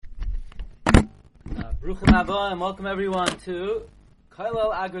Bruchim haba and welcome everyone to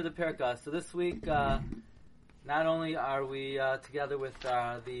Kailel Agra de Perka. So this week, not only are we together with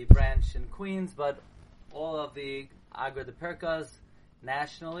the branch in Queens, but all of the Agra de Perkas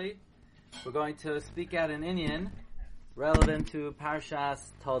nationally. We're going to speak out in Inyan relevant to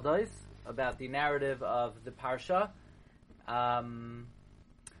Parshas Toldos, about the narrative of the Parsha.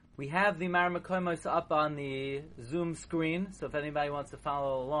 We have the Maramakoimos up on the Zoom screen, so if anybody wants to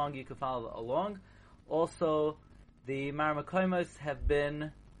follow along, you can follow along. Also, the Maramakoimos have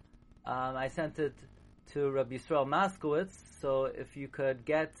been, I sent it to Rabbi Yisrael Moskowitz, so if you could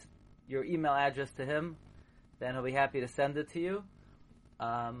get your email address to him, then he'll be happy to send it to you.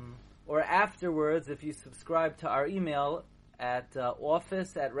 Or afterwards, if you subscribe to our email at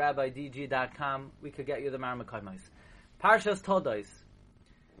office@rabbidg.com, we could get you the Maramakoimos. Parshas Toldos.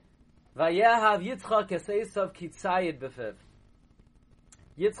 Vayehav Yitzchak es Esav kitzayid befiv.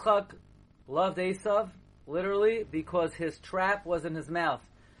 Yitzchak loved Esav, literally, because his trap was in his mouth.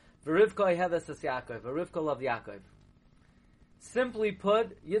 V'Rivka heves es Yaakov. V'Rivka loved Yaakov. Simply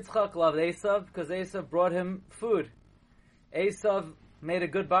put, Yitzchak loved Esav because Esav brought him food. Esav made a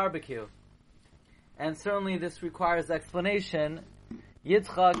good barbecue. And certainly this requires explanation.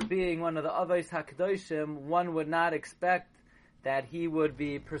 Yitzchak being one of the Avos HaKadoshim, one would not expect that he would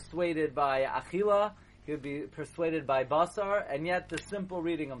be persuaded by Achila, he would be persuaded by Basar, and yet the simple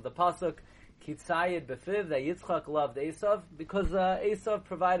reading of the Pasuk, Kitzayid Befiv, that Yitzchak loved Esav, because Esav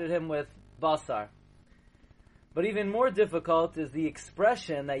provided him with Basar. But even more difficult is the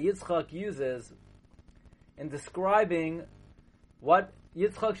expression that Yitzchak uses in describing what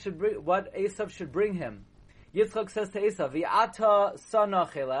Yitzchak should bring, what Esav should bring him. Yitzchak says to Esav, V'ata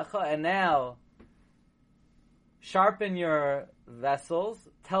sanach elecha, and now sharpen your vessels.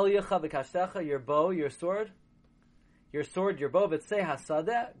 Tel yecha v'kashtecha, your bow, your sword, your bow. V'tzei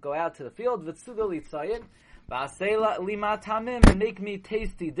hasadeh, go out to the field. V'tzuga litzayid, v'asei lima tamim, and make me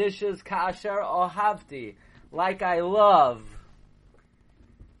tasty dishes. Ka'asher ohavti, like I love.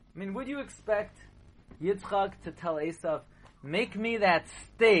 I mean, would you expect Yitzchak to tell Esav, make me that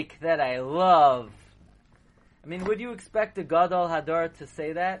steak that I love? I mean, would you expect a Gadol Hadar to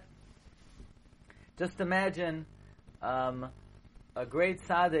say that? Just imagine a great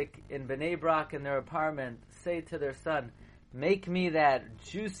tzaddik in Bnei Brak in their apartment say to their son, make me that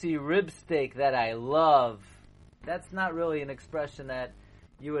juicy rib steak that I love. That's not really an expression that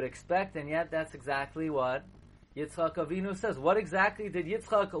you would expect, and yet that's exactly what Yitzchak Avinu says. What exactly did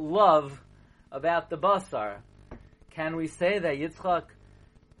Yitzchak love about the basar? Can we say that Yitzchak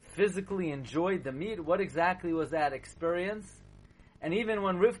physically enjoyed the meat? What exactly was that experience? And even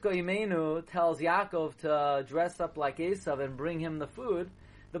when Rivka Imenu tells Yaakov to dress up like Esav and bring him the food,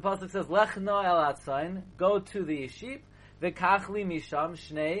 the pasuk says, Lech no el atzayin, go to the sheep, v'kachli misham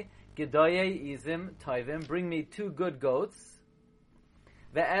shnei gedoye izim toivim, bring me 2 good goats,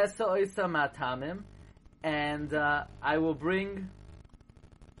 ve'esa oisa matamim, and I will bring,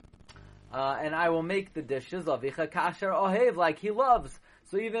 and I will make the dishes, avicha kasher ohev, like he loves.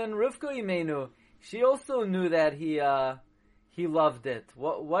 So even Rivka Imenu, she also knew that he loved it.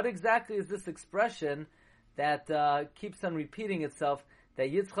 What exactly is this expression that keeps on repeating itself, that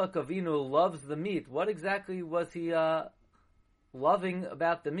Yitzchak Avinu loves the meat? What exactly was he loving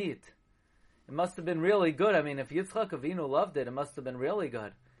about the meat? It must have been really good. I mean, if Yitzchak Avinu loved it, it must have been really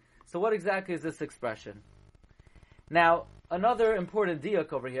good. So what exactly is this expression? Now, another important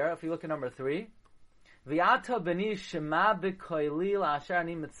diak over here, if you look at number 3, V'ata b'ni shema b'koili la'asher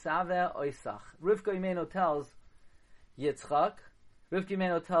ani mitzaveh oisach. Rivka Imenu tells Yitzchak, Rivka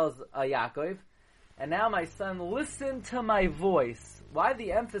Imenu tells Yaakov, and now my son, listen to my voice. Why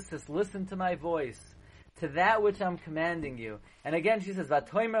the emphasis, listen to my voice, to that which I'm commanding you? And again she says,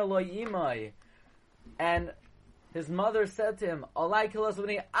 V'atoimer lo imai. And his mother said to him, Alai kilas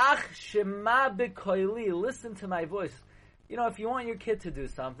b'ni, ach shema b'koili, listen to my voice. You know, if you want your kid to do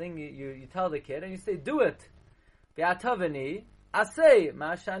something, you tell the kid and you say, do it. V'atavani, asay,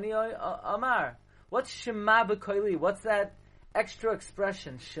 ma'ashani amar. What's Shema B'Koili? What's that extra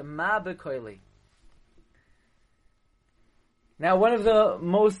expression, Shema B'Koili? Now, one of the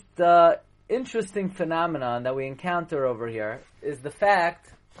most interesting phenomenon that we encounter over here is the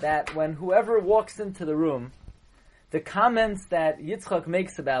fact that when whoever walks into the room, the comments that Yitzchak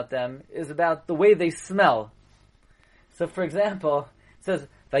makes about them is about the way they smell. So, for example, it says,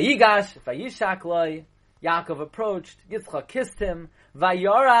 Vayigash, Vayishak loy, Yaakov approached, Yitzchak kissed him,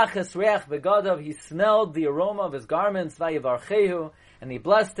 Vayarach esreach begadav, he smelled the aroma of his garments, Vayivarchehu, and he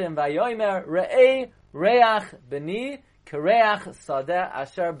blessed him, Vayomer, Re'ei reach b'ni, Kereach sadeh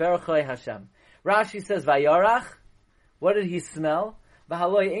asher berchoi Hashem. Rashi says, Vayarach, what did he smell?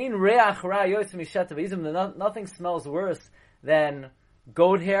 Nothing smells worse than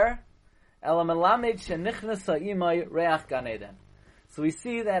goat hair. So we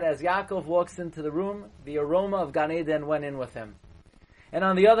see that as Yaakov walks into the room, the aroma of Gan Eden went in with him. And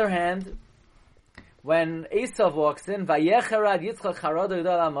on the other hand, when Esav walks in, Yitzchak's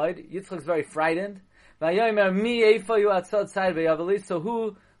very frightened. So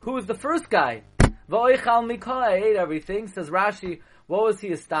who's the first guy? I ate everything. Says Rashi, what was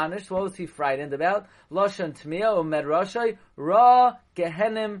he astonished? What was he frightened about? Loshan Tmiya umed Rashi Ra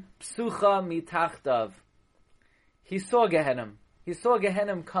Gehenim Psucha Mitachtav. He saw Gehenim. He saw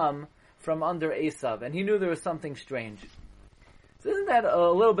Gehenim come from under Esav, and he knew there was something strange. So isn't that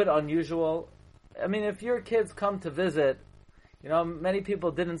a little bit unusual? I mean, if your kids come to visit, many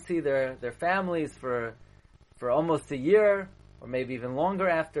people didn't see their families for almost a year, or maybe even longer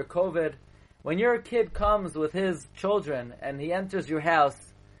after COVID. When your kid comes with his children and he enters your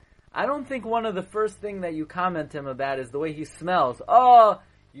house, I don't think one of the first thing that you comment him about is the way he smells. Oh,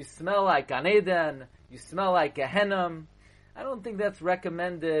 you smell like Gan Eden, you smell like Gehenim. I don't think that's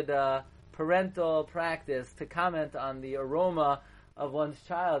recommended parental practice to comment on the aroma of one's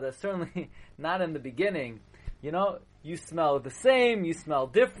child. That's certainly not in the beginning. You smell the same, you smell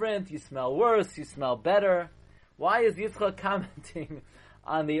different, you smell worse, you smell better. Why is Yitzchak commenting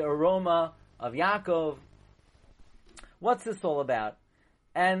on the aroma of Yaakov? What's this all about?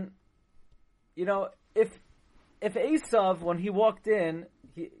 And, if Esav, when he walked in,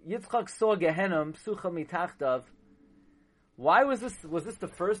 Yitzchak saw Gehenim, Psucha Mitachtav, why was this the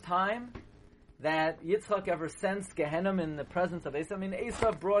first time that Yitzchak ever sensed Gehenim in the presence of Esav? I mean,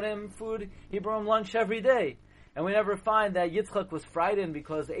 Esav brought him food, he brought him lunch every day. And we never find that Yitzchak was frightened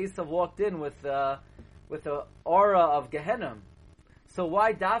because Esav walked in with the aura of Gehenim. So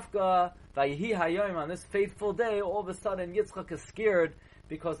why Dafka Vayihi Hayom on this fateful day, all of a sudden Yitzchak is scared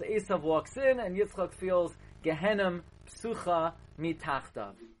because Esav walks in and Yitzchak feels Gehenim Psucha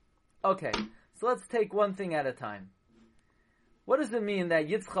Mitachtav. Okay, so let's take one thing at a time. What does it mean that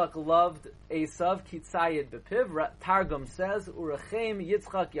Yitzchak loved Esav? Kitzayid bepiv. Targum says, Urachem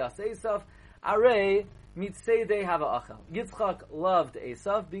Yitzchak yas Esav, Arei mitzedei hava achel. Yitzchak loved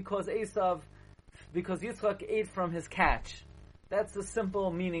Esav because Yitzchak ate from his catch. That's the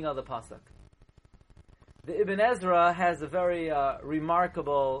simple meaning of the pasuk. The Ibn Ezra has a very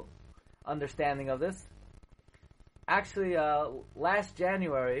remarkable understanding of this. Actually, last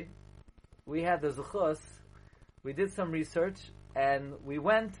January, we had the Zuchus. We did some research, and we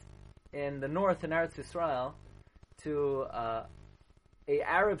went in the north in Eretz Yisrael to a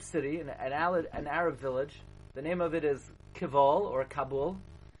Arab city, an Arab village. The name of it is Kivol, or Kabul.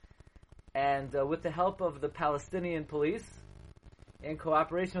 And with the help of the Palestinian police, in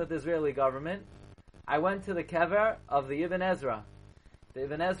cooperation with the Israeli government, I went to the kever of the Ibn Ezra. The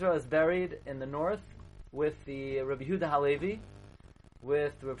Ibn Ezra is buried in the north with the Rabbi Yehuda Halevi,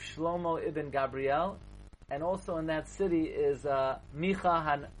 with Rabbi Shlomo Ibn Gabriel, and also in that city is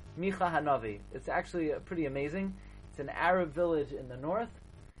Micha Hanavi. It's actually pretty amazing. It's an Arab village in the north.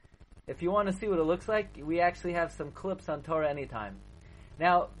 If you want to see what it looks like, we actually have some clips on Torah Anytime.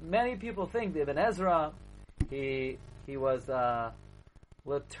 Now, many people think the Ibn Ezra, he was a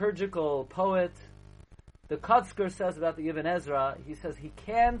liturgical poet. The Kotzker says about the Ibn Ezra, he says he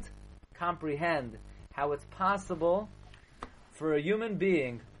can't comprehend how it's possible for a human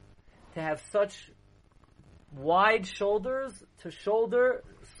being to have such wide shoulders to shoulder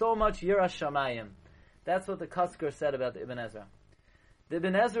so much Yiras Shamayim. That's what the Kotzker said about the Ibn Ezra. The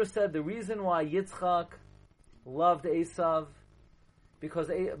Ibn Ezra said the reason why Yitzchak loved Esav because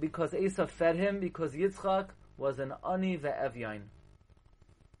Esav fed him, because Yitzchak was an ani ve'evyain.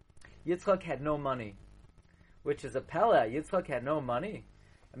 Yitzchak had no money, which is a pella. Yitzchak had no money.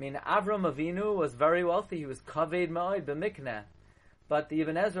 I mean, Avram Avinu was very wealthy. He was kaved ma'od b'mikneh. But the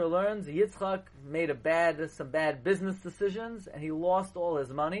Ibn Ezra learns Yitzchak made some bad business decisions, and he lost all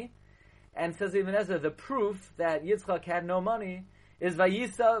his money. And says Ibn Ezra, the proof that Yitzchak had no money is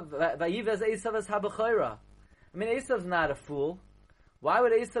vayivez Esav es habechayra. I mean, Esav's not a fool. Why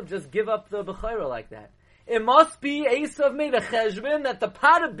would Esav just give up the bechayra like that? It must be Esav made a cheshbon that the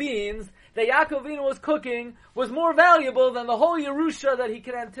pot of beans that Yaakov Avinu was cooking was more valuable than the whole Yerusha that he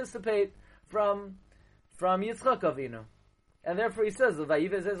could anticipate from Yitzchak Avinu. And therefore he says,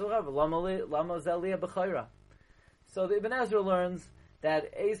 vayivez lama zeliyah bechayra. So the Ibn Ezra learns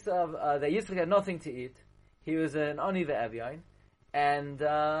that that Yitzchak had nothing to eat. He was an ani ve'evyain, and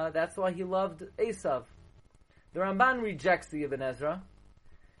that's why he loved Esav. The Ramban rejects the Ibn Ezra,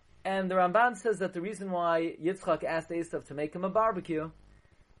 and the Ramban says that the reason why Yitzchak asked Esav to make him a barbecue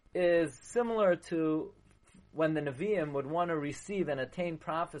is similar to when the Nevi'im would want to receive and attain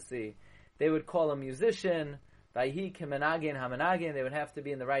prophecy, they would call a musician, Vayhi kemenagin hamanagin. They would have to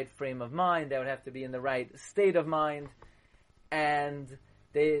be in the right frame of mind. They would have to be in the right state of mind. And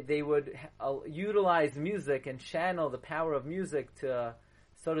they would utilize music and channel the power of music to,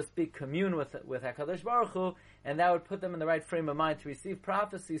 so to speak, commune with HaKadosh Baruch Hu, and that would put them in the right frame of mind to receive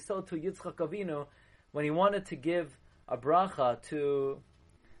prophecy. So to Yitzchak Avinu, when he wanted to give a bracha to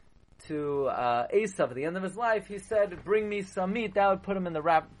Esav at the end of his life, he said, bring me some meat. That would put him in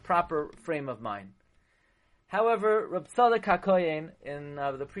the proper frame of mind. However, Reb Tzadok HaKohen in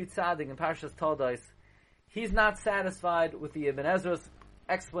the Pri Tzadik in Parshas Toldos, he's not satisfied with the Ibn Ezra's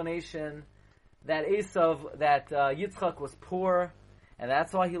explanation that Yitzchak was poor, and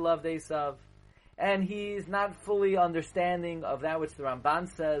that's why he loved Esav. And he's not fully understanding of that which the Ramban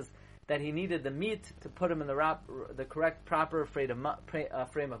says, that he needed the meat to put him in the correct, proper frame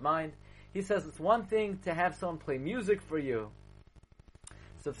of mind. He says it's one thing to have someone play music for you.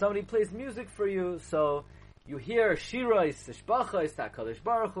 So if somebody plays music for you, so you hear Shirois, Tishbachos, HaKadosh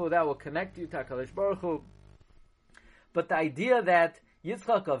Baruch Hu, that will connect you to HaKadosh Baruch Hu. But the idea that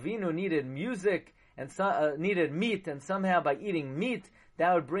Yitzchak Avinu needed music and needed meat, and somehow by eating meat,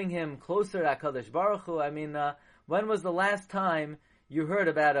 that would bring him closer to HaKadosh Baruch Hu. I mean, when was the last time you heard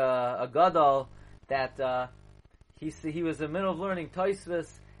about a gadol that he was in the middle of learning Tosfos,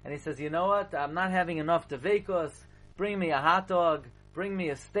 and he says, you know what, I'm not having enough devekos, bring me a hot dog, bring me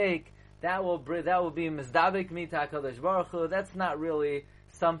a steak, that will be mizdabek me to HaKadosh Baruch Hu. That's not really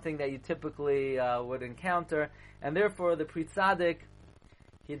something that you typically would encounter, and therefore the Pri Tzadik,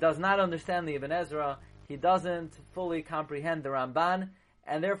 he does not understand the Ibn Ezra, he doesn't fully comprehend the Ramban,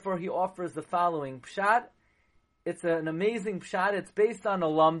 and therefore he offers the following pshat. It's an amazing pshat. It's based on a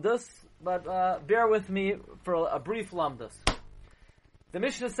lumdus, but bear with me for a brief lumdus. The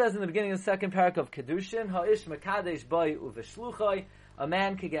Mishnah says in the beginning of the second parak of Kedushin, Ha'ish mekadesh boi uveshluchai, a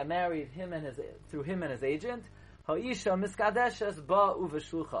man could get married through him and his agent. Ha'isha miskadeshes ba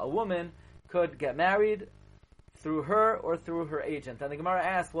uveshlucha, a woman could get married through her or through her agent. And the Gemara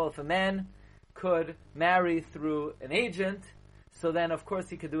asks, well, if a man could marry through an agent, so then of course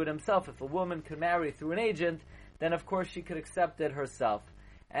he could do it himself. If a woman could marry through an agent, then of course she could accept it herself.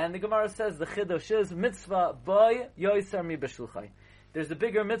 And the Gemara says the chidush is mitzvah boy yoiser mi b'shluchai. There's a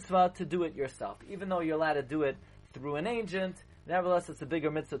bigger mitzvah to do it yourself. Even though you're allowed to do it through an agent, nevertheless it's a bigger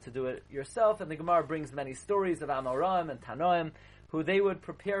mitzvah to do it yourself. And the Gemara brings many stories of Amoraim and Tanoim, who they would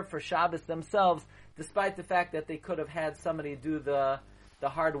prepare for Shabbos themselves, despite the fact that they could have had somebody do the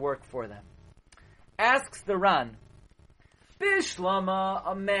hard work for them. Asks the Ran, Bishlama,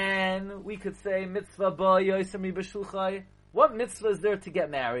 a man, we could say, mitzvah ba yoiser mi b'shluchai. What mitzvah is there to get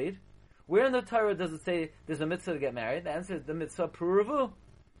married? Where in the Torah does it say there's a mitzvah to get married? The answer is the mitzvah puravu.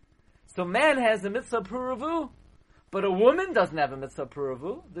 So man has a mitzvah puravu, but a woman doesn't have a mitzvah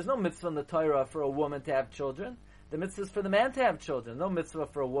puravu. There's no mitzvah in the Torah for a woman to have children. The mitzvah is for the man to have children. No mitzvah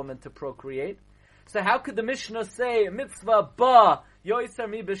for a woman to procreate. So how could the Mishnah say mitzvah ba yoiser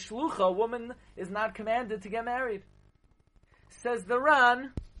mi b'shlucha? A woman is not commanded to get married. Says the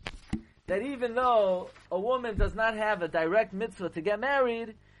Ran that even though a woman does not have a direct mitzvah to get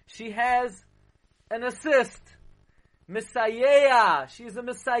married, she has an assist. Misayeya. She's a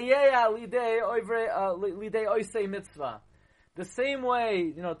misayeya lidei oisei mitzvah. The same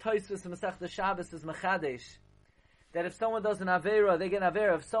way, Tosfos and Masechta Shabbos is mechadesh. That if someone does an avera, they get an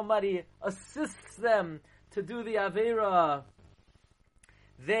avera. If somebody assists them to do the avera,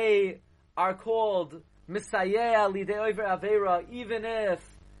 they are called misayeya lidei over avera, even if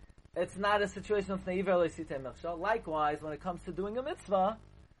it's not a situation of neiver leisitei mechshel. Likewise, when it comes to doing a mitzvah,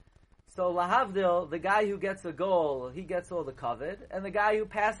 so lahavdil, the guy who gets a goal, he gets all the kavod, and the guy who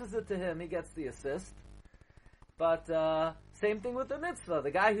passes it to him, he gets the assist. But same thing with the mitzvah.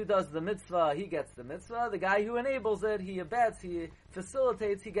 The guy who does the mitzvah, he gets the mitzvah. The guy who enables it, he abets, he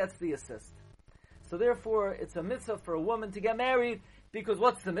facilitates, he gets the assist. So therefore, it's a mitzvah for a woman to get married, because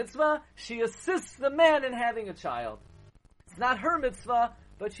what's the mitzvah? She assists the man in having a child. It's not her mitzvah,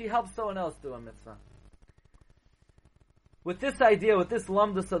 but she helps someone else do a mitzvah. With this idea, with this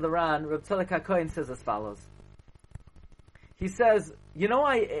lumdus of the Ran, Reb Tzadok HaKohen says as follows. He says, you know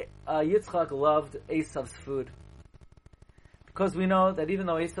why Yitzchak loved Esav's food? Because we know that even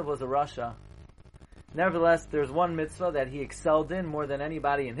though Esav was a rasha, nevertheless, there's one mitzvah that he excelled in more than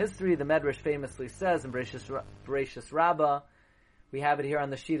anybody in history. The Medrash famously says in Bereshis Rabbah, we have it here on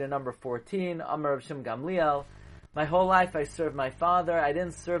the sheet at number 14, Amar Rav Shimon Gamliel, my whole life I served my father. I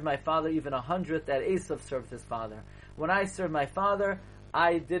didn't serve my father even 100th that Esav served his father. When I served my father,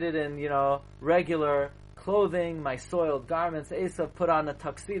 I did it in, regular clothing, my soiled garments. Esav put on a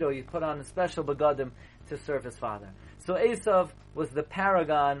tuxedo, he put on a special begadim to serve his father. So Esav was the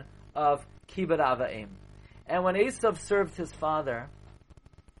paragon of Kibbud Avayim. And when Esav served his father,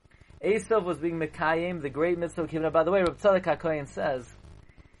 Esav was being Mekayim, the great mitzvah of Kibbud. By the way, Reb Tzadok HaKohen says,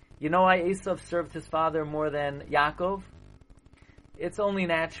 you know why Esav served his father more than Yaakov? It's only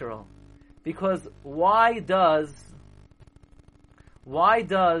natural. Because why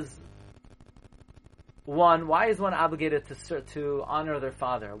is one obligated to honor their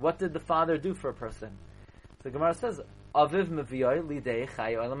father? What did the father do for a person? So the Gemara says, Aviv meviyoi lidei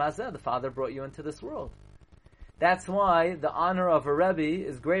chay olam hazeh. The father brought you into this world. That's why the honor of a Rebbe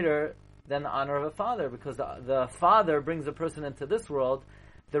is greater than the honor of a father, because the father brings a person into this world,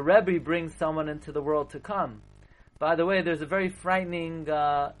 the Rebbe brings someone into the world to come. By the way, there's a very frightening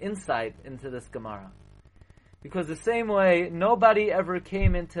insight into this Gemara. Because the same way, nobody ever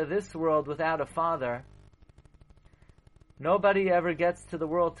came into this world without a father, nobody ever gets to the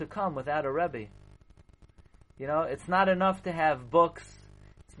world to come without a Rebbe. You know, it's not enough to have books,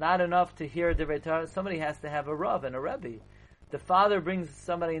 it's not enough to hear Divrei Torah, somebody has to have a Rav and a Rebbe. The father brings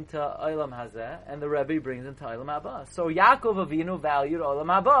somebody into Olam Hazeh, and the Rebbe brings into Olam Haba. So Yaakov Avinu valued Olam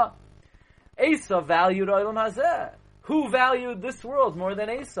Haba. Esav valued Olam Hazeh. Who valued this world more than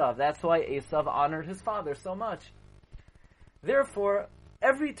Esav? That's why Esav honored his father so much. Therefore,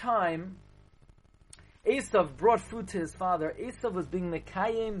 every time Esav brought food to his father, Esav was being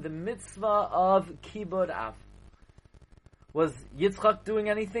mekayim the mitzvah of Kibbud Av. Was Yitzchak doing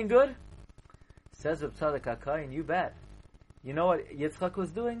anything good? Says Reb Tzadok HaKohen, you bet. You know what Yitzchak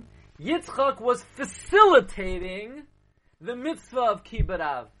was doing? Yitzchak was facilitating the mitzvah of Kibbud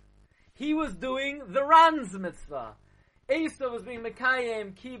Av. He was doing the Ran's mitzvah. Esav was being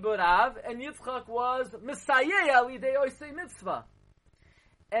Mekayim Kibbud Av, and Yitzchak was Mesayeh Alidei Oisei Mitzvah.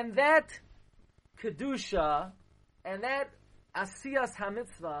 And that Kedusha, and that Asiyas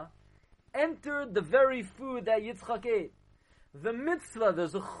HaMitzvah, entered the very food that Yitzchak ate. The mitzvah, the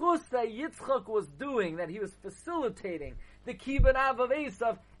zechus that Yitzchak was doing, that he was facilitating, the Kibbud Av of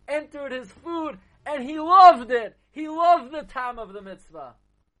Esav, entered his food, and he loved it. He loved the time of the mitzvah.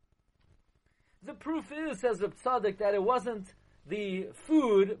 The proof is, says Reb Tzadok, that it wasn't the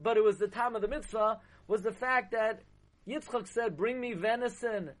food, but it was the time of the mitzvah, was the fact that Yitzchak said, bring me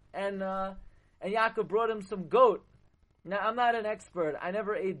venison, and Yaakov brought him some goat. Now, I'm not an expert. I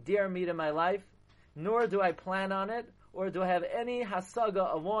never ate deer meat in my life, nor do I plan on it, or do I have any hasaga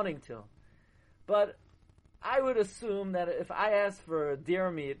of wanting to. But I would assume that if I asked for deer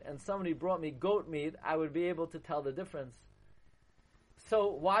meat and somebody brought me goat meat, I would be able to tell the difference. So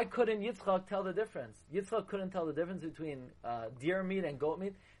why couldn't Yitzchak tell the difference? Yitzchak couldn't tell the difference between deer meat and goat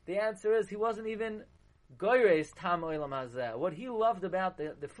meat. The answer is he wasn't even goyres tam olam hazeh. What he loved about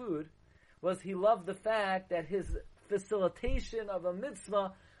the food was he loved the fact that his facilitation of a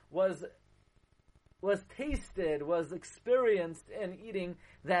mitzvah was tasted, was experienced in eating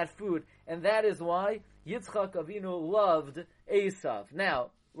that food. And that is why Yitzchak Avinu loved Esav. Now,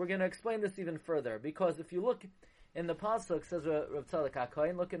 we're going to explain this even further, because if you look in the pasuk, says Rav Tzadok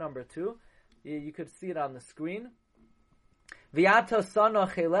HaKohen, look at number 2. You could see it on the screen. V'yata sana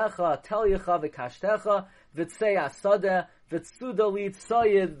chelecha tel yecha v'kashtecha v'tzei asadeh v'tsudalit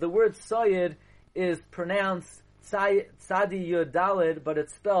soyed. The word soyed is pronounced Tzadi Yud Daled, but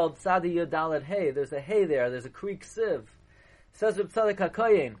it's spelled Tzadi Yud Daled Hey. There's a Hey there. There's a Greek sieve. Says Rav Tzadok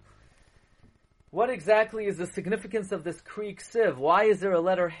HaKohen, what exactly is the significance of this Greek sieve? Why is there a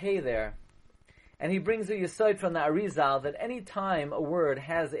letter Hey there? And he brings a yesod from the Arizal that any time a word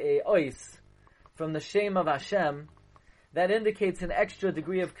has a ois from the Shem of Hashem, that indicates an extra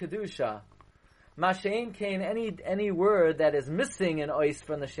degree of kedusha. Mashein kain, any word that is missing an ois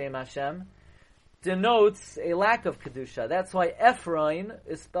from the Shem Hashem denotes a lack of kedusha. That's why Ephraim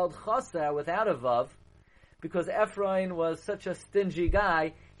is spelled chaser without a vav, because Ephraim was such a stingy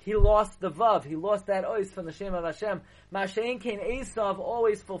guy. He lost the vav. He lost that ois from the Shem of Hashem. Mashein kain Esav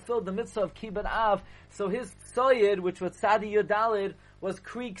always fulfilled the mitzvah of Kibbud Av. So his soyed, which was Tzadi Yudalid, was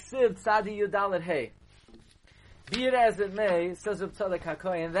Krieg Siv Tzadi Yudalid Hey. Be it as it may, says Reb Tzadok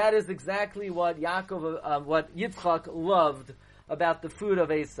HaKohen, that is exactly what what Yitzchak loved about the food of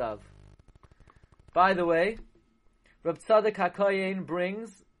Esav. By the way, Reb Tzadok HaKohen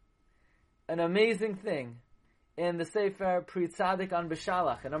brings an amazing thing in the Sefer Pri Tzadik on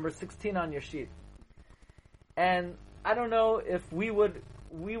Bishalach, at number 16 on your sheet. And I don't know if we would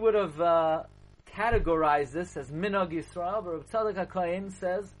have categorized this as Minog Yisrael, but Reb Tzadok HaKohen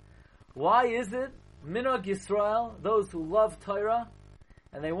says, why is it Minog Yisrael, those who love Torah,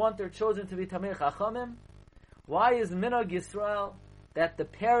 and they want their children to be Tamei Chachamim, why is Minog Yisrael that the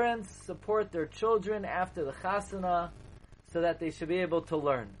parents support their children after the Chasana so that they should be able to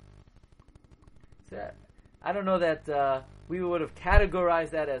learn? I don't know that we would have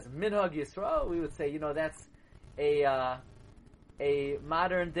categorized that as Minhag Yisrael. We would say, that's a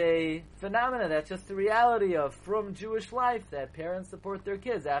modern day phenomena. That's just the reality of from Jewish life, that parents support their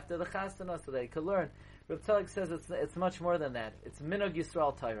kids after the chasana so they could learn. Reb Tzadok says it's much more than that. It's Minhag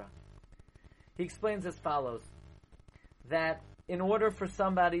Yisrael Torah. He explains as follows, that in order for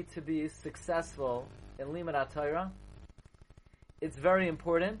somebody to be successful in Limud HaTorah, it's very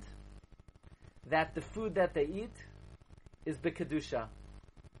important that the food that they eat is b'kedusha,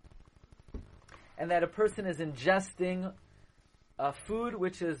 and that a person is ingesting a food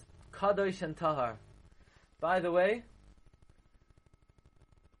which is kadosh and tahar. By the way,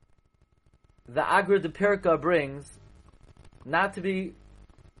 the Agra de Pirka brings, not to be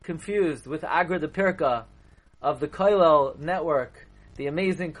confused with Agra de Pirka of the Koilel network, the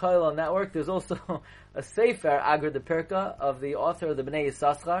amazing Koilel network. There's also a Sefer Agra de Pirka of the author of the Bnei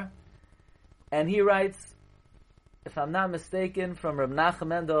Yissaschar, and he writes, if I'm not mistaken, from Reb Nachum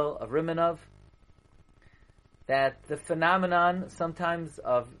Mendel of Rimanov, that the phenomenon sometimes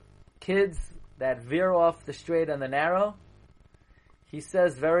of kids that veer off the straight and the narrow, he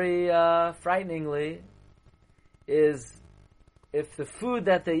says very frighteningly, is if the food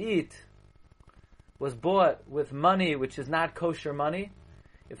that they eat was bought with money which is not kosher money,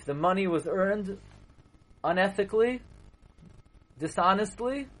 if the money was earned unethically,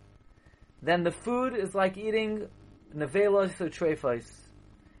 dishonestly, then the food is like eating nevelos or treifos.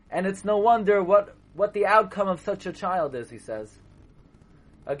 And it's no wonder what the outcome of such a child is, he says.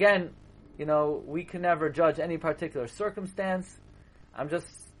 Again, we can never judge any particular circumstance. I'm just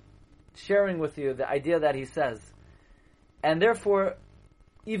sharing with you the idea that he says. And therefore,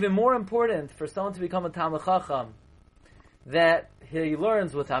 even more important for someone to become a Talmid Chacham, that he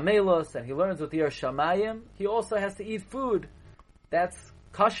learns with Amelos and he learns with Yer Shamayim, he also has to eat food that's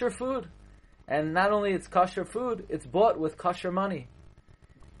kosher food. And not only it's kosher food, it's bought with kosher money.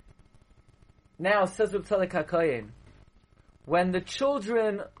 Now, says Reb Tzadok HaKohen, when the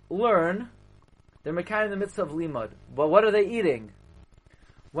children learn, they're mekayim the mitzvah of limud. But what are they eating?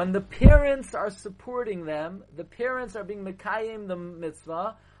 When the parents are supporting them, the parents are being mekayim the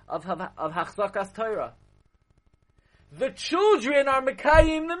mitzvah of hachzakas Torah. The children are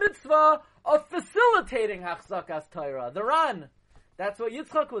mekayim the mitzvah of facilitating hachzakas Torah. The Ran. That's what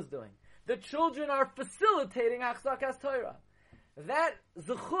Yitzchak was doing. The children are facilitating hachzakas Torah. That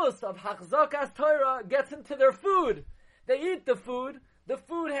zechus of hachzakas Torah gets into their food. They eat the food. The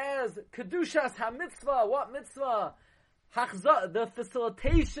food has kedushas ha-mitzvah. What mitzvah? The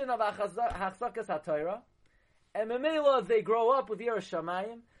facilitation of hachzakas ha-Torah. And memela, they grow up with Yer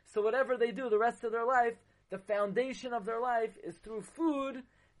Shamayim. So whatever they do the rest of their life, the foundation of their life is through food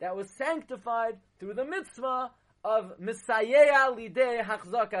that was sanctified through the mitzvah of Misayea Lidei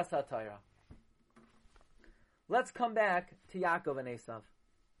Hachzakas HaTorah. Let's come back to Yaakov and Esav.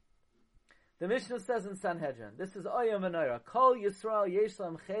 The Mishnah says in Sanhedrin, this is Oyam V'Noira, Kol Yisrael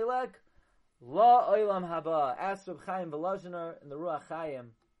Yeshlam Chelek La Oylam Haba. Ask Reb Chaim Volozhiner in the Ruach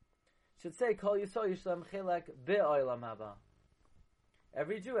Chaim. Should say Kol Yisrael Yeshlam Chelek Be Oylam Haba.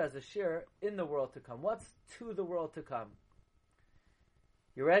 Every Jew has a share in the world to come. What's to the world to come?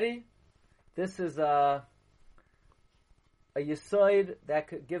 You ready? This is a yisoid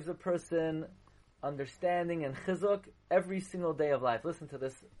that gives a person understanding and chizuk every single day of life. Listen to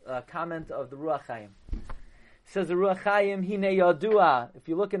this comment of the Ruach Chaim. It says the Ruach Chaim, Hine Yadua. If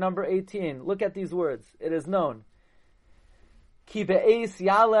you look at number 18, look at these words. It is known. Ki be'eis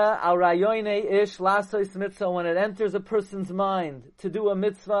yala al rayoine ish lasois mitzvah. When it enters a person's mind to do a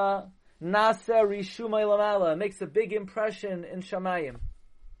mitzvah, naser rishumay lamala, makes a big impression in Shamayim.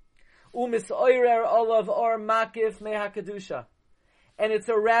 Umis oirer olav or makif mehakadusha. And it's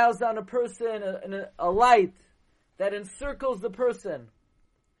aroused on a person, a light that encircles the person.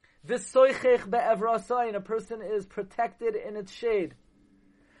 V'soichech be'evrasai, and a person is protected in its shade.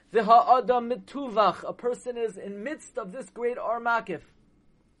 V'ha'adam mituvach, a person is in midst of this great armakif.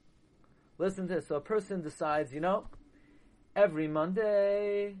 Listen to this. So a person decides, every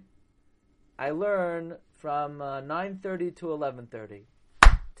Monday I learn from 9:30 to 11:30.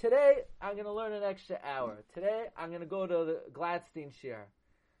 Today, I'm going to learn an extra hour. Today, I'm going to go to the Gladstein Shir.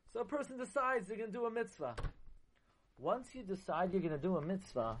 So a person decides they're going to do a mitzvah. Once you decide you're going to do a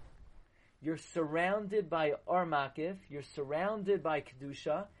mitzvah, you're surrounded by Armakif, you're surrounded by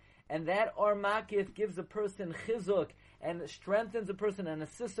Kedusha, and that Armakif gives a person chizuk and strengthens a person and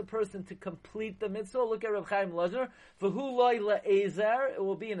assists a person to complete the mitzvah. Look at Reb Chaim Volozhiner. V'hu loy le'ezer, it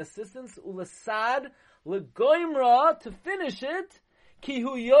will be an assistance. U'lesad le'goimra, to finish it. Ki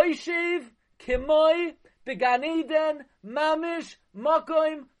hu yoshev k'moi began Eden mamish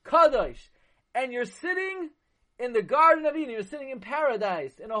makoim kadosh. and you're sitting in the Garden of Eden, you're sitting in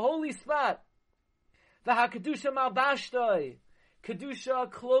paradise, in a holy spot. V'hakadusha malbashtoi.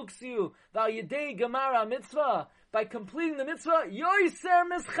 Kedusha cloaks you. V'al gemara mitzvah. By completing the mitzvah, yoiser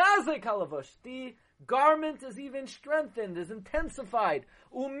mischazek halavash. The garment is even strengthened, is intensified.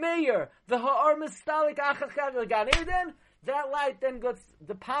 Umeir, the ha'ar mistalik achachad Gan Eden. That light then gets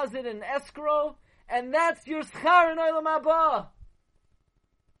deposited in escrow, and that's your schar in olam haba.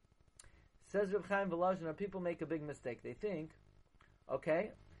 Says Reb Chaim Volozhin, people make a big mistake. They think,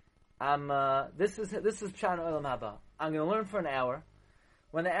 okay, this is pshat in olam haba. I'm going to learn for an hour.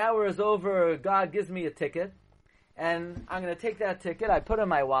 When the hour is over, God gives me a ticket. And I'm going to take that ticket, I put it in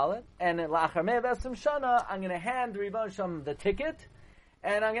my wallet, and at Lachar Mei V'Esrim Shana, I'm going to hand the Ribbon Shalom the ticket,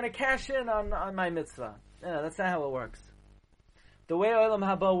 and I'm going to cash in on my mitzvah. No, that's not how it works. The way Olam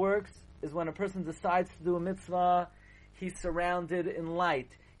Haba works is when a person decides to do a mitzvah, he's surrounded in light.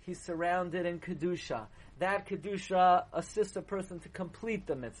 He's surrounded in Kedusha. That Kedusha assists a person to complete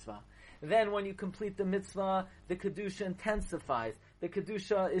the mitzvah. Then when you complete the mitzvah, the Kedusha intensifies. The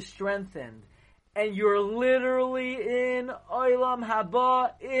Kedusha is strengthened. And you're literally in Olam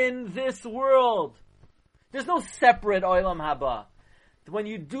Haba in this world. There's no separate Olam Haba. When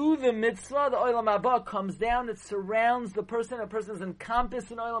you do the mitzvah, the Olam Haba comes down, it surrounds the person, a person's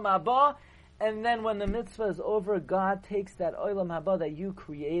encompassed in Olam Haba, and then when the mitzvah is over, God takes that Olam Haba that you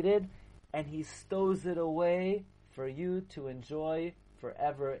created, and He stows it away for you to enjoy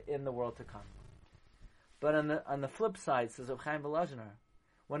forever in the world to come. But on the flip side, says Reb Chaim Volozhin,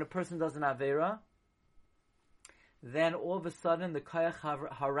 when a person does an Aveira, then all of a sudden the Koyach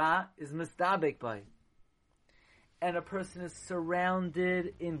Hara is mistabek by. And a person is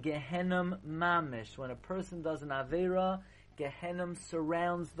surrounded in Gehenim Mamish. When a person does an Aveira, Gehenim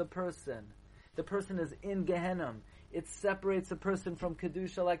surrounds the person. The person is in Gehenim. It separates a person from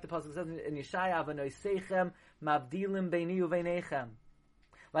Kedusha, like the Pasuk says in Yeshaya, V'noisechem mavdilim beini uveinechem.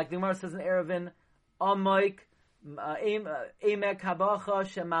 Like the Gemara says in Eruvin, Amoik, Emek Habacha,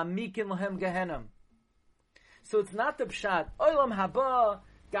 Shemamikin Lohem Gehenim. So it's not the Pshat, Olam Haba,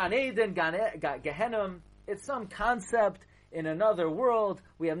 Gan Eden, Gehenim. It's some concept in another world.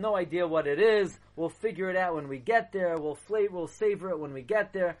 We have no idea what it is. We'll figure it out when we get there. We'll savor it when we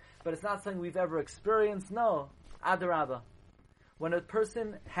get there. But it's not something we've ever experienced. No. Adarabba. When a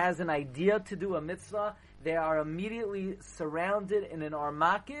person has an idea to do a mitzvah, they are immediately surrounded in an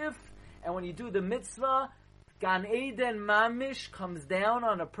armakif. And when you do the mitzvah, Gan Eden Mamish comes down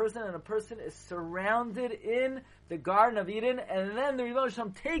on a person, and a person is surrounded in the Garden of Eden, and then the Ribbon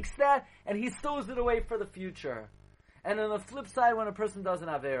Shalom takes that and he stows it away for the future. And on the flip side, when a person does an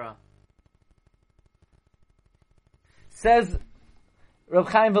Avera, says Reb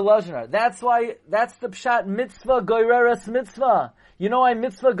Chaim Volozhin, that's the Pshat mitzvah goyreres mitzvah. You know why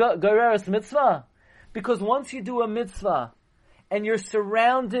mitzvah goyreres mitzvah? Because once you do a mitzvah and you're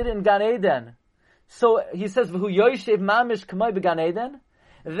surrounded in Gan Eden, so he says, "V'hu yoyshev mamish k'may b'Gan Eden."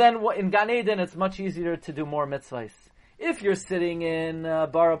 Then in Gan Eden, it's much easier to do more mitzvahs. If you're sitting in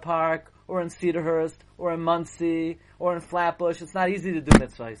Borough Park, or in Cedarhurst, or in Muncie, or in Flatbush, it's not easy to do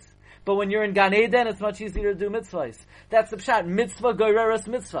mitzvahs. But when you're in Gan Eden, it's much easier to do mitzvahs. That's the pshat. Mitzvah goyreres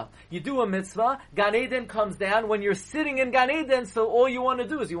mitzvah. You do a mitzvah, Gan Eden comes down. When you're sitting in Gan Eden, so all you want to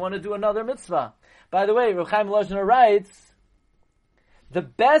do is you want to do another mitzvah. By the way, Reb Chaim Volozhin writes, the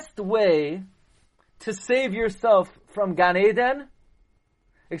best way to save yourself from Gan Eden,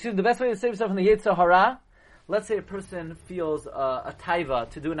 the best way to save yourself from the Yetzer Hara, let's say a person feels a taiva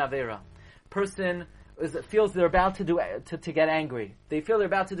to do an avera. Person feels they're about to get angry. They feel they're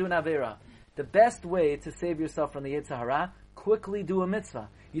about to do an avera. The best way to save yourself from the Yetzer Hara, quickly do a mitzvah.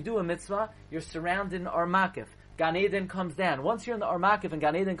 You do a mitzvah, you're surrounded in Armakif. Gan Eden comes down. Once you're in the Armakif and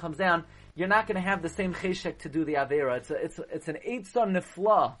Gan Eden comes down, you're not going to have the same cheshek to do the avera. It's an eitzah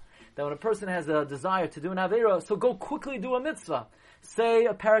nifla. That when a person has a desire to do an Aveira, so go quickly do a mitzvah. Say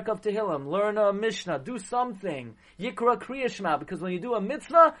a parak of Tehillim, learn a Mishnah, do something. Yikra Kriya Shema, because when you do a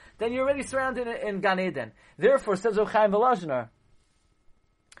mitzvah, then you're already surrounded in Gan Eden. Therefore, says Reb Chaim Volozhin,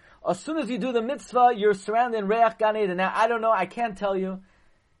 as soon as you do the mitzvah, you're surrounded in Reach Gan Eden. Now, I don't know, I can't tell you.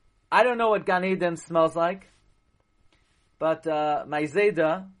 I don't know what Gan Eden smells like. But my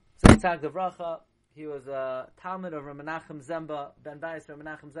Zayda, Tzaddik Devracha, he was a Talmud of Menachem Zemba, Ben Bayis of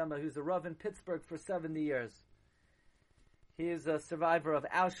Menachem Zemba, who's a Rav in Pittsburgh for 70 years. He is a survivor of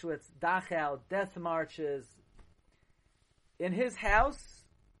Auschwitz, Dachau, death marches. In his house,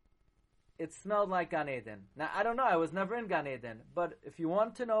 it smelled like Gan Eden. Now, I don't know, I was never in Gan Eden, but if you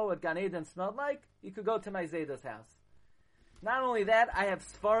want to know what Gan Eden smelled like, you could go to my Zayda's house. Not only that, I have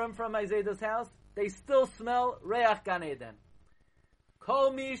Sfarim from my Zayda's house. They still smell Reach Gan Eden.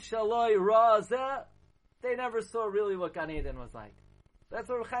 Kol mi shaloi razeh. They never saw really what Gan Eden was like. That's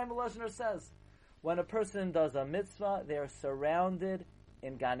what Reb Chaim Volozhiner says. When a person does a mitzvah, they are surrounded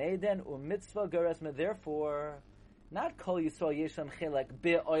in Gan Eden, mitzvah geresme. Therefore, not Kol Yisrael Yesham Chelek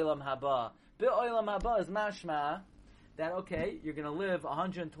Be'olam Haba. Be'olam Haba is mashma that, okay, you're going to live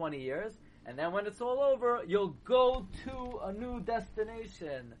 120 years, and then when it's all over, you'll go to a new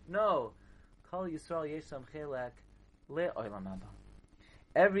destination. No. Kol Yisrael Yesham Chelek Le'olam Haba.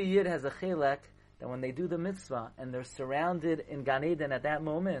 Every Yid has a chelek that when they do the mitzvah and they're surrounded in Gan Eden at that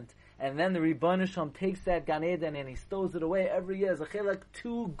moment, and then the Ribbon Shalom takes that Gan Eden and he stows it away, every year as a chelek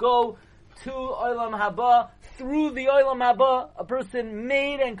to go to Olam Haba, through the Olam Haba, a person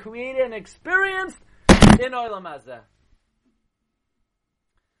made and created and experienced in Olam Hazeh.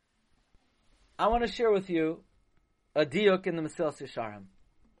 I want to share with you a diuk in the Mesilas Yesharim.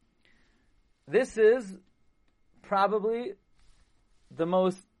 This is probably the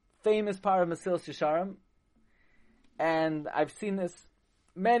most famous part of Mesilas Yesharim, and I've seen this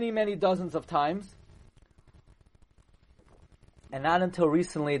many, many dozens of times, and not until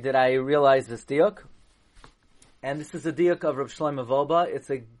recently did I realize this diuk. And this is a diuk of Reb Shlomo Wolbe. It's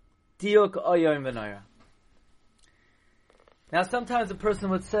a diuk oyon v'noira. Now, sometimes a person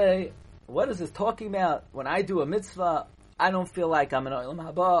would say, "What is this talking about? When I do a mitzvah, I don't feel like I'm an olam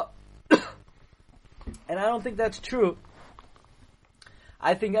haba," and I don't think that's true.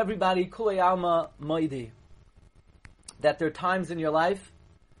 I think everybody, kulei alma moidi, that there are times in your life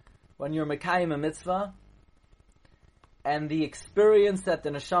when you're mekayim a mitzvah, and the experience that the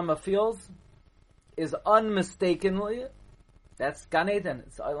neshama feels is unmistakably, that's Gan Eden,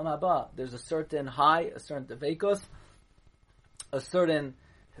 it's Olam Haba. There's a certain high, a certain devekos, a certain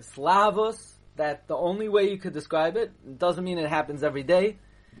hislavos, that the only way you could describe it doesn't mean it happens every day,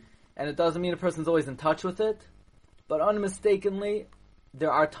 and it doesn't mean a person's always in touch with it, but unmistakably,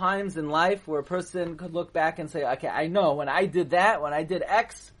 there are times in life where a person could look back and say, okay, I know when I did that, when I did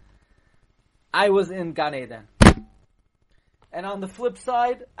X, I was in Gan Eden. And on the flip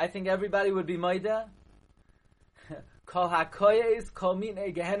side, I think everybody would be Maida. Kol hakoyes, kol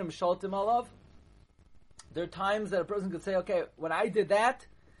minei gehenim sholtim alav. There are times that a person could say, okay, when I did that,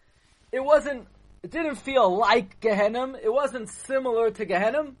 it didn't feel like Gehenim. It wasn't similar to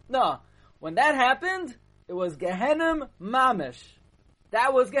Gehenim. No. When that happened, it was Gehenim mamish.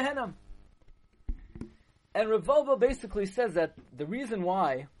 That was Gehenim. And Rav Wolbe basically says that the reason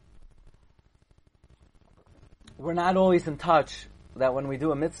why we're not always in touch, that when we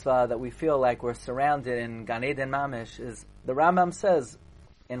do a mitzvah, that we feel like we're surrounded in Gan Eden mamish, is the Rambam says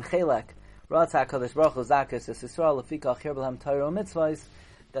in Chelek, Ratzah HaKadosh Baruch Hu Zakes Es Yisrael Lefikach Hirbelhem Torah Mitzvahs,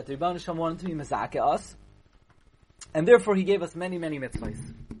 that the Rebbeinu Shalom wanted to be mezake us, and therefore he gave us many, many mitzvahs.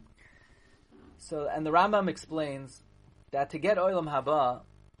 So, and the Rambam explains that to get Olam Haba,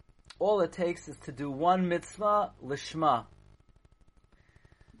 all it takes is to do one mitzvah lishma.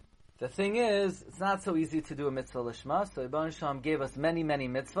 The thing is, it's not so easy to do a mitzvah lishma, so Rebbeinu Shalom gave us many, many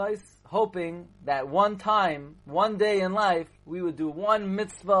mitzvahs, hoping that one time, one day in life, we would do one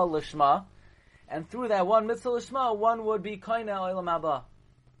mitzvah lishma, and through that one mitzvah lishma, one would be kaina Olam Haba.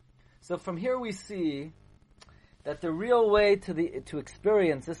 So from here we see that the real way to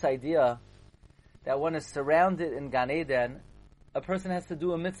experience this idea that one is surrounded in Gan Eden, a person has to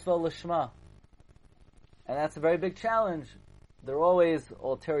do a mitzvah lishma. And that's a very big challenge. There are always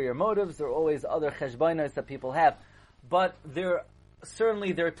ulterior motives, there are always other cheshbonos that people have. But there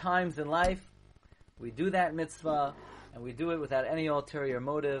are times in life we do that mitzvah, and we do it without any ulterior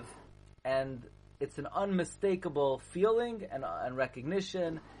motive, and it's an unmistakable feeling and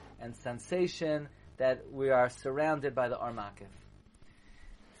recognition and sensation that we are surrounded by the Armakif.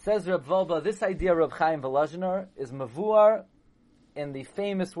 Says Reb Wolbe, this idea of Reb Chaim Volozhiner is mavuar in the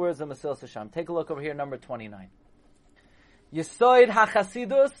famous words of Mesilas Yesharim. Take a look over here, number 29. Yesoid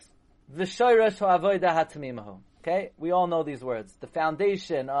hachasidus v'shoyresh ha'avoda hatmimahu. Okay, we all know these words. The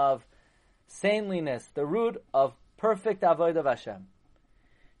foundation of saintliness, the root of perfect avodah of Hashem.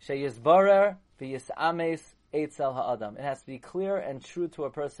 Sheyizbarer v'yisames eitzel ha'adam. It has to be clear and true to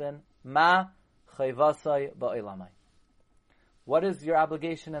a person. Ma chayvasai ba'ilamai. What is your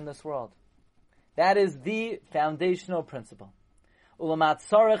obligation in this world? That is the foundational principle. And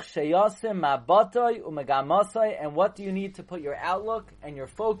what do you need to put your outlook and your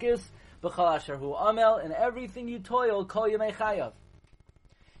focus in everything you toil, kol yemei chayav.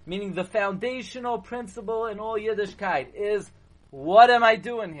 Meaning the foundational principle in all Yiddishkeit is, what am I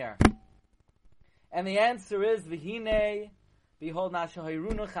doing here? And the answer is, V'hinei, behold,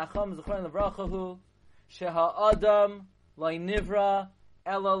 Nashahayrunu chacham zechron levrachahu, sheha adam Lai nivra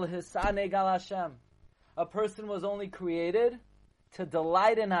elal hisane gal Hashem. A person was only created to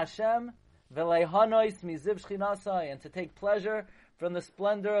delight in Hashem, v'leihanois miziv shchinasai, and to take pleasure from the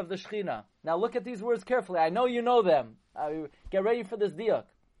splendor of the Shechina. Now look at these words carefully. I know you know them. Get ready for this diuk.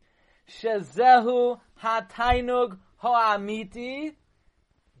 Shezehu hatainug ha'amiti,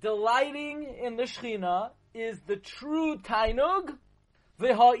 delighting in the Shechina is the true tainug,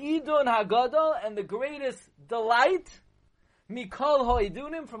 v'ha'idun hagadol, and the greatest delight, mikol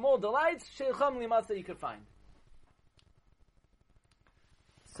ha'idunim, from all delights, sheicham limasa, you could find.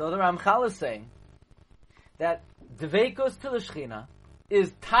 So the Ramchal is saying that dveikos to the Shechina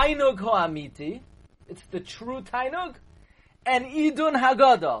is tainug ha'amiti, it's the true tainug, and idun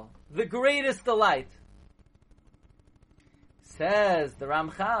hagadol, the greatest delight. Says the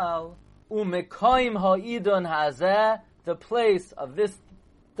Ramchal, umekoim ha'idun hazeh, the place of this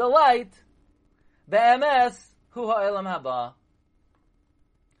delight, be'emes hu ha'elam haba.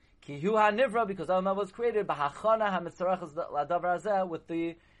 Ki hu ha'nivra, because Olam haba was created, b'hachana ha'mitzarachas ladavar hazeh, with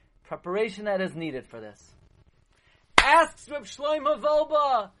the preparation that is needed for this. Asks Reb Shlomo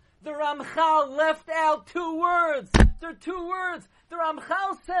Wolbe, the Ramchal left out two words. There are two words. The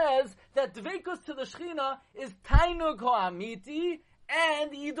Ramchal says that dveikos to the Shechina is tainug ha'amiti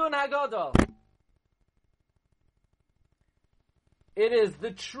and idun hagadol. It is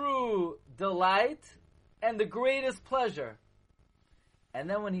the true delight and the greatest pleasure. And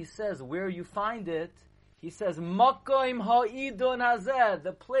then when he says where you find it, he says makoim ha'idun hazeh,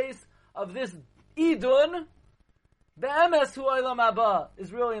 the place of this idun, be'emes hu olam haba,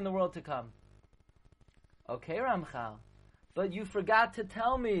 is really in the world to come. Okay, Ramchal, but you forgot to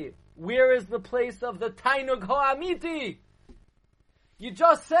tell me where is the place of the tainug ha'amiti. You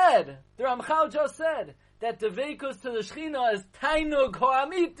just said, the Ramchal just said, that the dveikos to the Shechina is tainug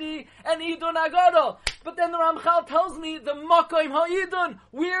ha'amiti and idun hagadol. But then the Ramchal tells me the makom ha'idun.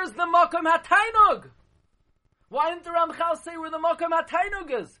 Where's the makom ha'tainug? Why didn't the Ramchal say where the makom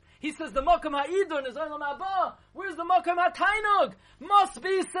ha'tainug is? He says the makom ha'idun is olam haba. Where's the makom ha'tainug? Must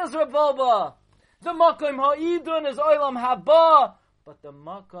be, says Reb Wolbe. The makom ha'idun is olam haba, but the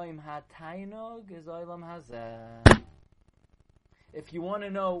makom ha'tainug is olam hazeh. If you want to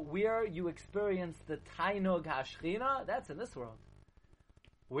know where you experience the tainug hashchina, that's in this world.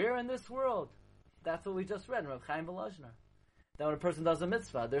 Where in this world? That's what we just read in Reb Chaim Volozhner. That when a person does a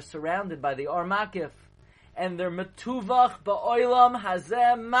mitzvah, they're surrounded by the Or Makif, and they're metuvach ba'olam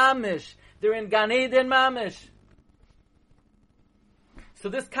hazeh mamish. They're in Gan Eden mamish. So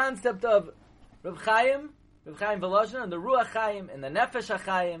this concept of Reb Chaim Volozhner, and the Ruach Chaim, and the Nefesh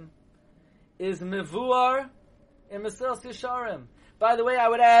HaChaim, is mevuar in Mesilas Yesharim. By the way, I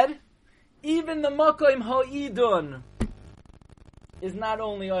would add, even the makom ha'idun is not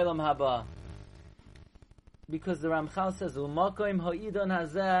only olam haba, because the Ramchal says u'makom ha'idun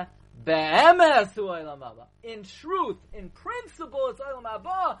hazeh be'emes hu olam haba. In truth, in principle, it's olam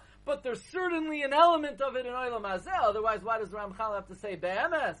haba, but there's certainly an element of it in olam hazeh. Otherwise, why does the Ramchal have to say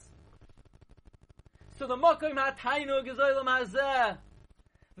be'emes? So the makom ha'tainug is olam hazeh.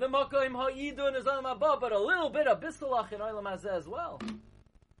 The makom ha'idun is olam haba, but a little bit of bisalach in olam hazeh as well.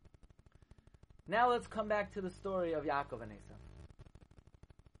 Now let's come back to the story of Yaakov and Esav.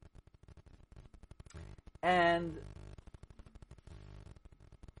 And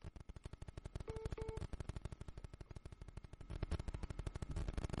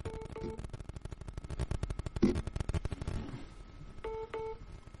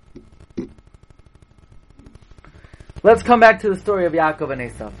let's come back to the story of Yaakov and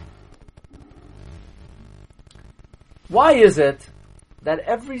Esav. Why is it that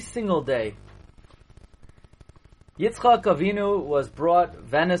every single day Yitzchak Avinu was brought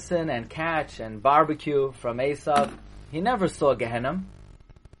venison and catch and barbecue from Esav? He never saw Gehenna.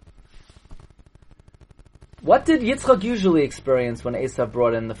 What did Yitzchak usually experience when Esav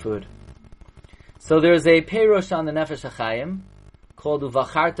brought in the food? So there's a Perush on the Nefesh HaChaim called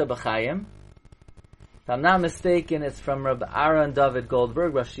Uvacharta B'Chaim. If I'm not mistaken, it's from Rabbi Aaron David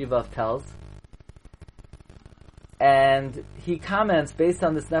Goldberg, Rosh Yeshiva of Telz. And he comments, based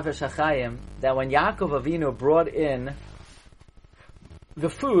on this Nefesh HaChaim, that when Yaakov Avinu brought in the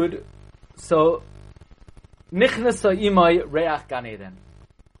food, so Nichnasa imay reach Gan Eden.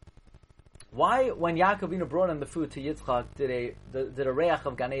 Why, when Yaakov Avinu brought in the food to Yitzchak, did a reach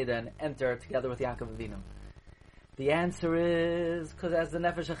of Gan Eden enter together with Yaakov Avinu? The answer is because, as the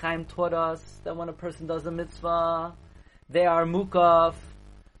Nefesh HaChaim taught us, that when a person does a mitzvah, they are mukaf,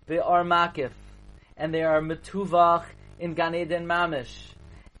 they are makif, and they are metuvach in Gan Eden mamish,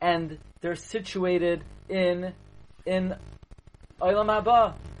 and they're situated in Olam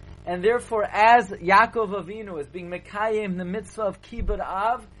Haba. And therefore, as Yaakov Avinu is being mekayim the mitzvah of Kibbud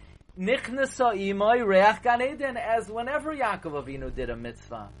Av, Nichnasa imay reach Gan Eden, as whenever Yaakov Avinu did a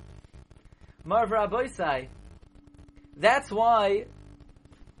mitzvah. Marv Rabbeisai, that's why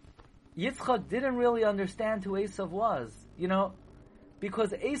Yitzchak didn't really understand who Esav was.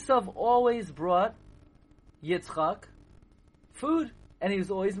 Because Esav always brought Yitzchak food, and he was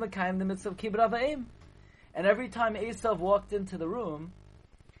always Mekayim the mitzvah of Kibbud Av V'Em. And every time Esav walked into the room,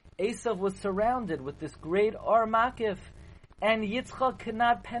 Esav was surrounded with this great Or Makif, and Yitzchak could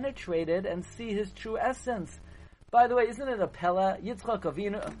not penetrate it and see his true essence. By the way, isn't it a pella? Yitzchak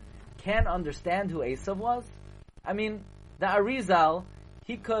Avinu can't understand who Esav was? I mean, the Arizal,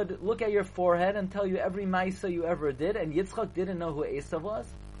 he could look at your forehead and tell you every Maisa you ever did, and Yitzchak didn't know who Esav was?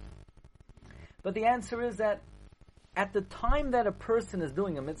 But the answer is that at the time that a person is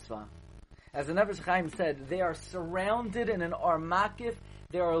doing a mitzvah, as the Nefesh Chaim said, they are surrounded in an Or Makif.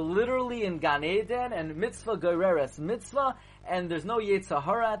 They are literally in Gan Eden, and mitzvah gereres mitzvah, and there's no Yetzer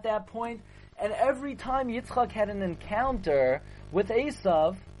Hara at that point. And every time Yitzchak had an encounter with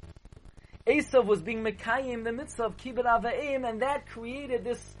Esav was being Mekayim the mitzvah of Kibbud Av V'Em, and that created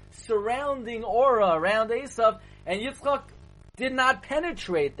this surrounding aura around Esav, and Yitzchak did not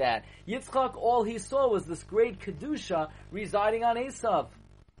penetrate that. Yitzchak, all he saw was this great Kedusha residing on Esav.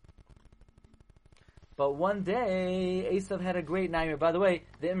 But one day, Esav had a great nightmare. By the way,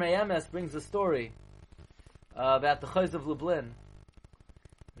 the Imrei Emes brings a story about the Chayz of Lublin,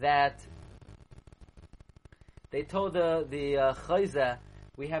 that they told the Chayza,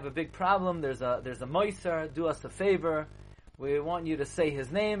 we have a big problem, there's a Moiser, do us a favor, we want you to say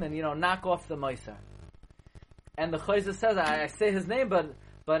his name and, knock off the Moiser. And the Chayza says, I say his name,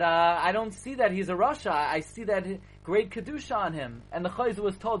 but I don't see that he's a Rasha. I see that great Kedusha on him. And the Chayza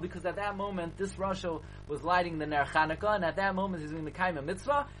was told, because at that moment, this Rasha was lighting the Ner Chanukah, and at that moment, he's doing the Kaima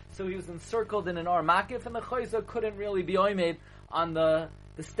Mitzvah, so he was encircled in an Or Makif, and the Chayza couldn't really be oimed on the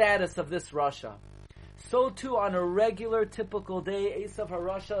status of this Rasha. So too, on a regular, typical day, Esav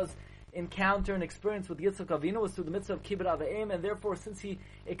HaRasha's encounter and experience with Yitzchak Avinu was through the mitzvah of Kibbud Av V'Em, and therefore, since he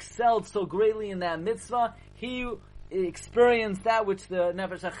excelled so greatly in that mitzvah, he experienced that which the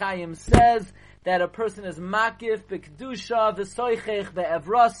Nefesh HaChaim says, that a person is makif b'kedusha v'soichech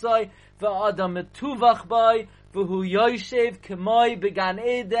be'evrasai v'adam metuvach bai v'hu yoshev k'moi b'gan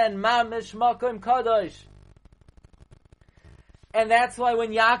Eden mamish makom kadosh. And that's why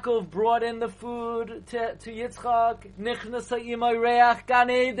when Yaakov brought in the food to Yitzchak, Nichnasa imay reach Gan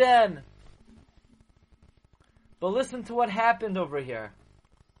Eden. But listen to what happened over here.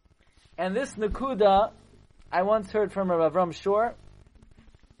 And this Nakuda, I once heard from Rav Avram Shor,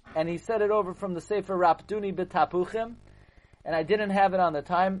 and he said it over from the Sefer Rapduni B'Tapuchim, and I didn't have it on the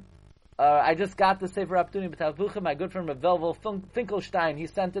time. I just got the Sefer Rapduni B'Tapuchim. My good friend Rav Velvel Finkelstein, he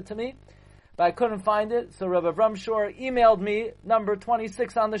sent it to me, but I couldn't find it, so Rav Avram Shor emailed me number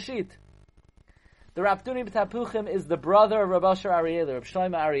 26 on the sheet. The Rapduni B'Tapuchim is the brother of Rav Asher Arieli, Rav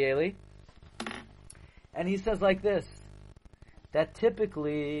Shlomo Arieli, and he says like this, that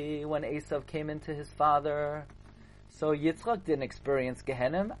typically when Esav came into his father, so Yitzchak didn't experience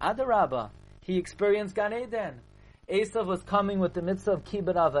Gehenim, Adarabah, he experienced Gan Eden. Esav was coming with the mitzvah of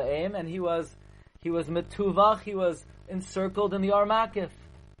Kibbud Av V'Em, and he was metuvach, he was encircled in the Or Makif.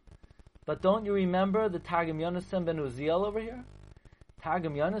 But don't you remember the Targum Yonasan ben Uziel over here?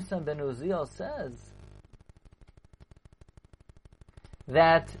 Targum Yonasan ben Uziel says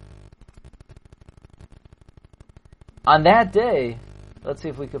that on that day, let's see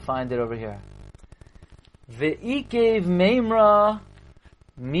if we can find it over here. Ve'ikev meimra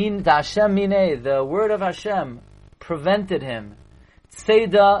min Hashem minei, the word of Hashem prevented him.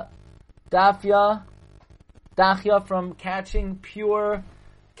 Tzeda dafya from catching pure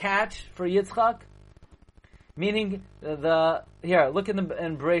catch for Yitzchak. Meaning here, look in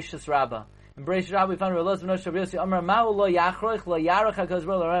Bereshis Rabbah. In Bereshis Rabbah we found Relos V'Nosh Rabbi Yossi Amar Ma'u lo yachroich lo yarach HaKadosh Baruch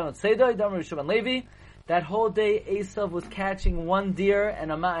Hu l'Rayim Tzedoi Damar Yishuv Levi. That whole day, Esav was catching one deer,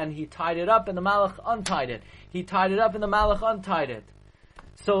 and he tied it up, and the Malach untied it. He tied it up, and the Malach untied it.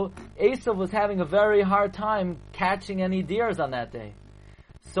 So Esav was having a very hard time catching any deers on that day.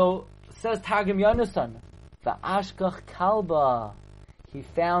 So says Targum Yonasan, Va'ashkach kalba, he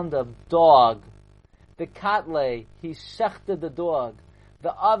found a dog. The katle, he shechted the dog.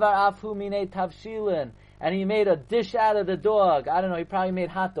 The avar afhu minei tavshilin, and he made a dish out of the dog. I don't know, he probably made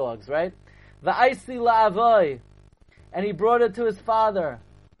hot dogs, right? Va'aisi la'avoy, and he brought it to his father.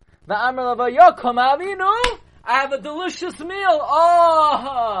 Va'amar la'avoy, Yokom Avinu, I have a delicious meal.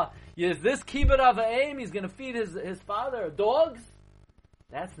 Oh, is this Kibbud Av V'Em? He's going to feed his father dogs?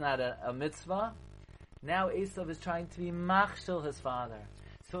 That's not a mitzvah. Now Esav is trying to be machshel his father.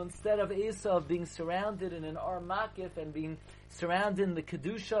 So instead of Esav being surrounded in an Ar Makif and being surrounded in the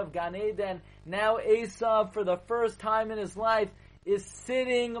Kedusha of Gan Eden, now Esav, for the first time in his life, is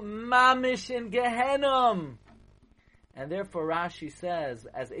sitting mamish in Gehenna. And therefore Rashi says,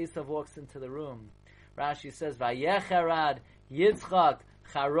 as Esav walks into the room, Rashi says, Vayecherad Yitzchak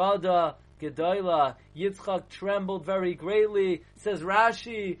Charada Gedoyla. Yitzchak trembled very greatly. Says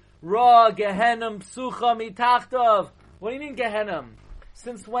Rashi, Ra Gehenna Psucha Mitachtav. What do you mean Gehenna?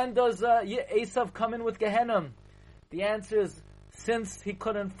 Since when does Esav come in with Gehenna? The answer is, since he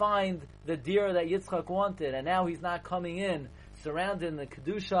couldn't find the deer that Yitzchak wanted, and now he's not coming in surrounded in the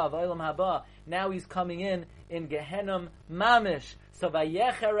Kedusha of Olam Haba. Now he's coming in Gehenna Mamish. So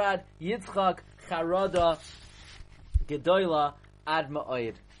Vayecherad Yitzchak Charada Gedoyla Ad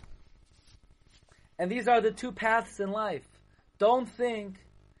Ma'od. And these are the two paths in life. Don't think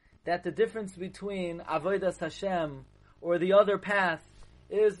that the difference between Avodas Hashem or the other path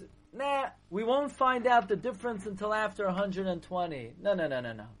is, we won't find out the difference until after 120.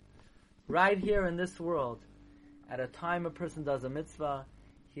 No. Right here in this world, at a time a person does a mitzvah,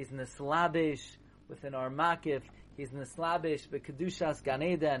 he's nislabish with an Ar Makif, he's nislabish b'kedushas Gan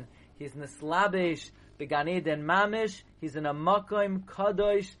Eden, he's nislabish b'Gan Eden mamish, he's in a makom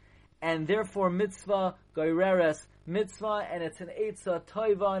kadosh, and therefore mitzvah goyreres mitzvah, and it's an eitzah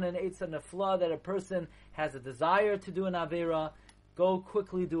toiva and an eitzah nefla that a person has a desire to do an avera. Go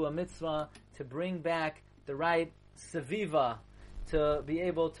quickly do a mitzvah to bring back the right seviva to be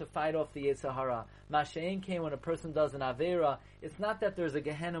able to fight off the Yetzer Hara. Masha'in came when a person does an avera, it's not that there's a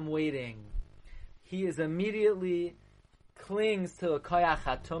Gehenna waiting. He is immediately clings to a Koyach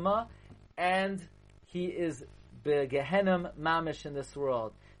HaTumah, and he is Gehenna mamish in this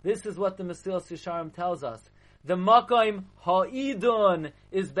world. This is what the Mesilas Yesharim tells us. The Makom Ha'idun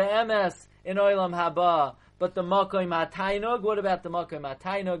is Be'emes in Olam Haba. But the Makom HaTainog, what about the Makom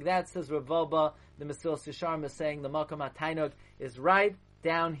HaTainog? That says Rav Wolbe, the Mesilas Yesharim is saying the Makom HaTainog is right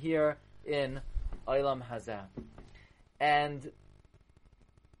down here in Olam Hazeh. And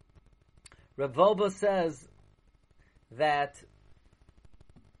Rav Wolbe says that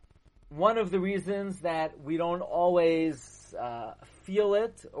one of the reasons that we don't always feel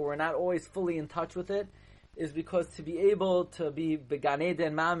it, or we're not always fully in touch with it, is because to be able to be Began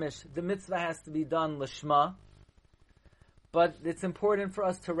Eden Mamish, the mitzvah has to be done Lishma. But it's important for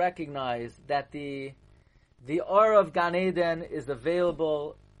us to recognize that the Or of Gan Eden is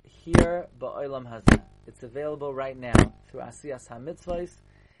available here, Ba'olam Hazeh. It's available right now through Asiyas HaMitzvahs.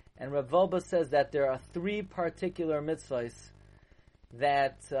 And Rav Wolbe says that there are three particular mitzvahs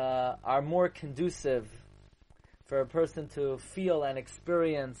that are more conducive for a person to feel and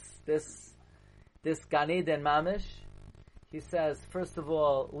experience this Gan Eden Mamish. He says, first of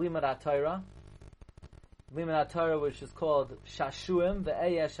all, Limud HaTorah. Limud HaTorah, which is called Shashuim,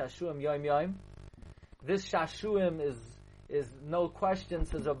 Ve'eyeh Shashuim Yom Yom. This Shashuim is no question,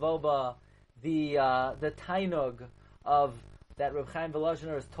 says Rav Wolbe, the Tainug of that Reb Chaim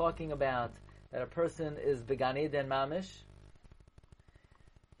Volozhiner is talking about, that a person is Began Eden Mamish.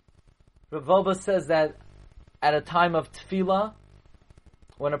 Rav Wolbe says that at a time of tefillah,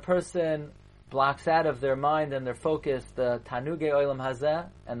 when a person blocks out of their mind and their focus the Tanugei Olam Hazeh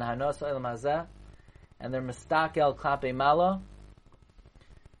and the Hanos Olam Hazeh, and their Mistakel Klape Mala,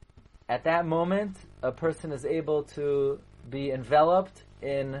 at that moment, a person is able to be enveloped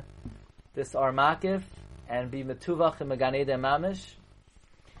in this Ar Makif and be Metuvach in Began Eden Mamish.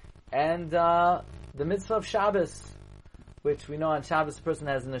 And the mitzvah of Shabbos, which we know on Shabbos a person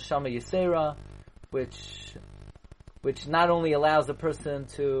has an Neshama Yisera, which not only allows a person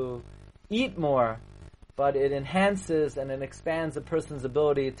to eat more, but it enhances and it expands a person's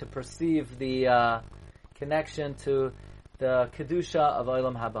ability to perceive the connection to the Kedusha of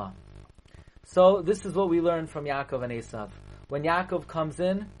Olam Haba. So this is what we learn from Yaakov and Esav. When Yaakov comes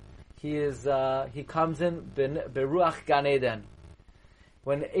in, he comes in beruach Gan Eden.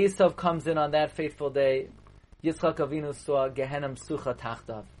 When Esav comes in on that fateful day, Yitzchak Avinu saw Gehenna Psucha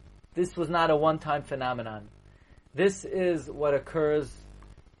Tachtav. This was not a one-time phenomenon. This is what occurs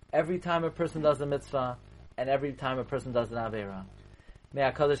every time a person does a mitzvah and every time a person does an avera. May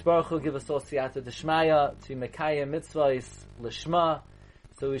HaKadosh Baruch Hu give us all siyata d'shmaya to mekayem mitzvahs l'shma,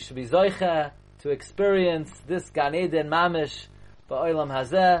 so we should be zoicha to experience this Gan Eden mamish ba'olam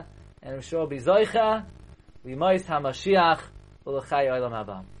hazeh, and we should be zoicha l'mois hamashiach u'l'chai olam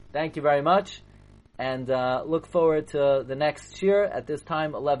haba. Thank you very much, and look forward to the next year at this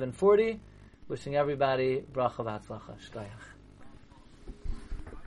time 11:40. Wishing everybody bracha v'atzlacha. Shkoyach.